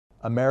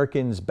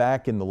Americans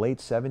back in the late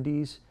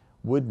 70s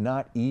would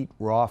not eat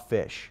raw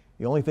fish.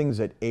 The only things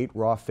that ate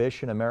raw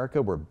fish in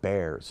America were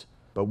bears.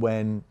 But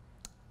when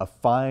a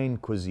fine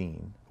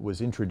cuisine was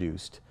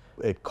introduced,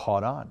 it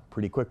caught on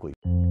pretty quickly.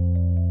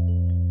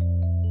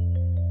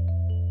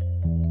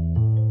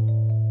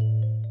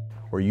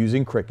 We're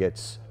using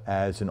crickets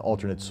as an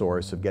alternate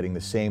source of getting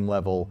the same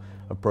level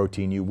of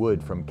protein you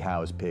would from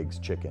cows, pigs,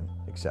 chicken,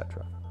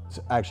 etc.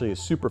 It's actually a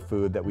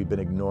superfood that we've been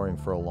ignoring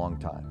for a long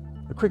time.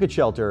 The cricket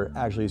shelter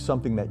actually is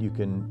something that you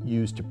can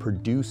use to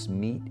produce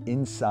meat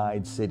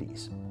inside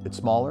cities. It's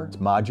smaller, it's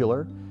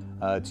modular,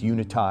 it's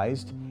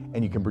unitized,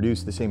 and you can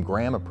produce the same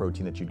gram of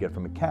protein that you'd get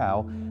from a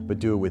cow, but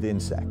do it with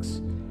insects.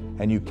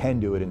 And you can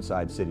do it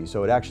inside cities.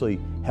 So it actually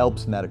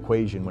helps in that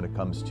equation when it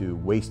comes to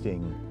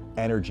wasting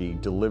energy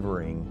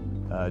delivering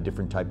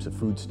different types of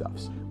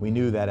foodstuffs. We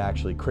knew that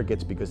actually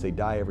crickets, because they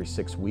die every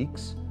 6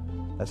 weeks,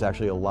 that's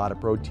actually a lot of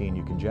protein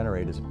you can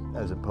generate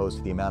as opposed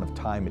to the amount of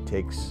time it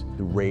takes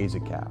to raise a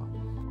cow.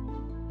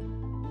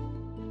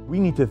 We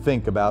need to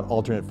think about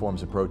alternate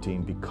forms of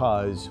protein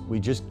because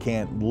we just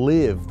can't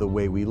live the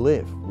way we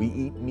live. We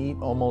eat meat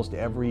almost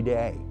every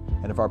day.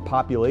 And if our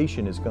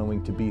population is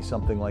going to be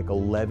something like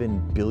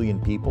 11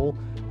 billion people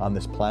on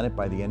this planet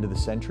by the end of the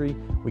century,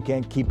 we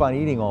can't keep on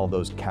eating all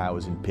those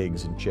cows and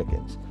pigs and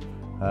chickens.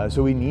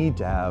 So we need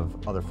to have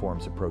other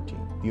forms of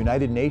protein. The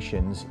United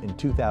Nations in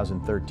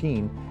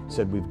 2013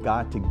 said we've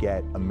got to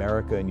get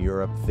America and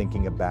Europe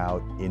thinking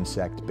about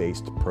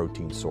insect-based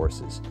protein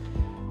sources.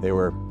 They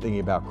were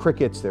thinking about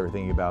crickets, they were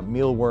thinking about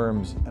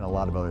mealworms, and a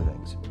lot of other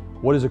things.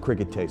 What does a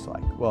cricket taste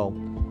like? Well,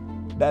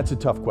 that's a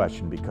tough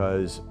question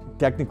because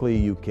technically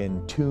you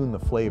can tune the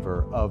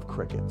flavor of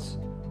crickets.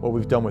 What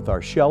we've done with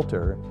our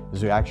shelter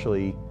is we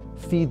actually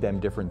feed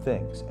them different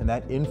things, and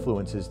that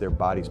influences their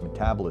body's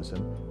metabolism,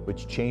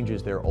 which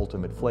changes their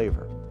ultimate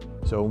flavor.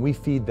 So when we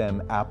feed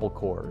them apple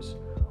cores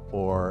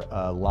or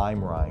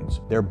lime rinds,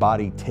 their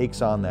body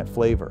takes on that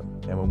flavor,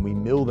 and when we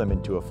mill them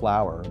into a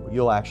flour,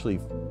 you'll actually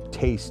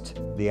taste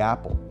the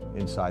apple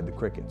inside the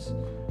crickets.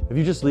 If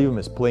you just leave them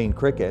as plain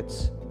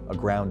crickets, a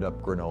ground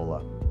up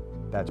granola,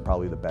 that's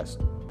probably the best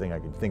thing I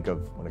can think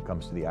of when it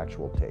comes to the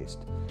actual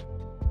taste.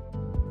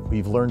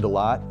 We've learned a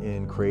lot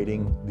in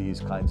creating these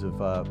kinds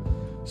of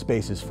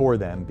spaces for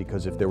them,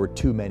 because if there were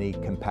too many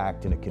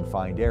compact in a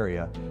confined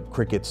area,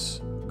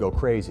 crickets go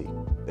crazy.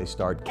 They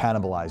start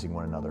cannibalizing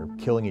one another,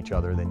 killing each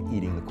other, then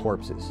eating the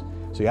corpses.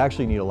 So you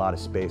actually need a lot of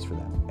space for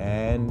them.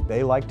 And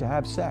they like to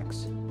have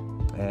sex.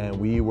 And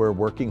we were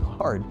working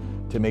hard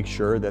to make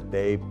sure that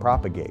they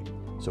propagate.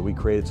 So we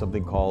created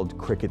something called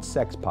cricket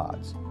sex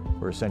pods,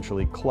 where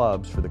essentially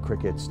clubs for the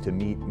crickets to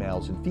meet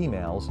males and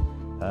females,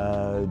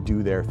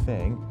 do their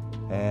thing,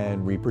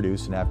 and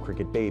reproduce and have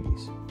cricket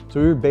babies. So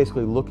we were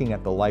basically looking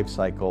at the life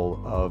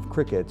cycle of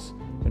crickets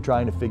and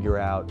trying to figure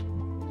out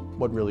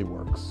what really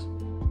works.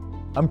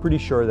 I'm pretty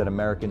sure that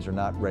Americans are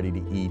not ready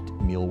to eat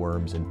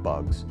mealworms and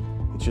bugs.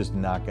 It's just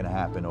not going to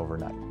happen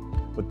overnight.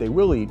 What they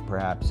will eat,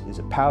 perhaps, is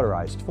a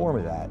powderized form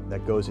of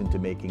that goes into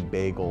making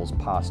bagels,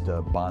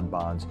 pasta,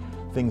 bonbons,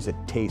 things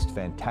that taste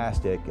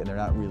fantastic, and they're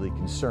not really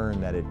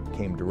concerned that it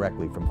came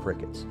directly from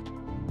crickets.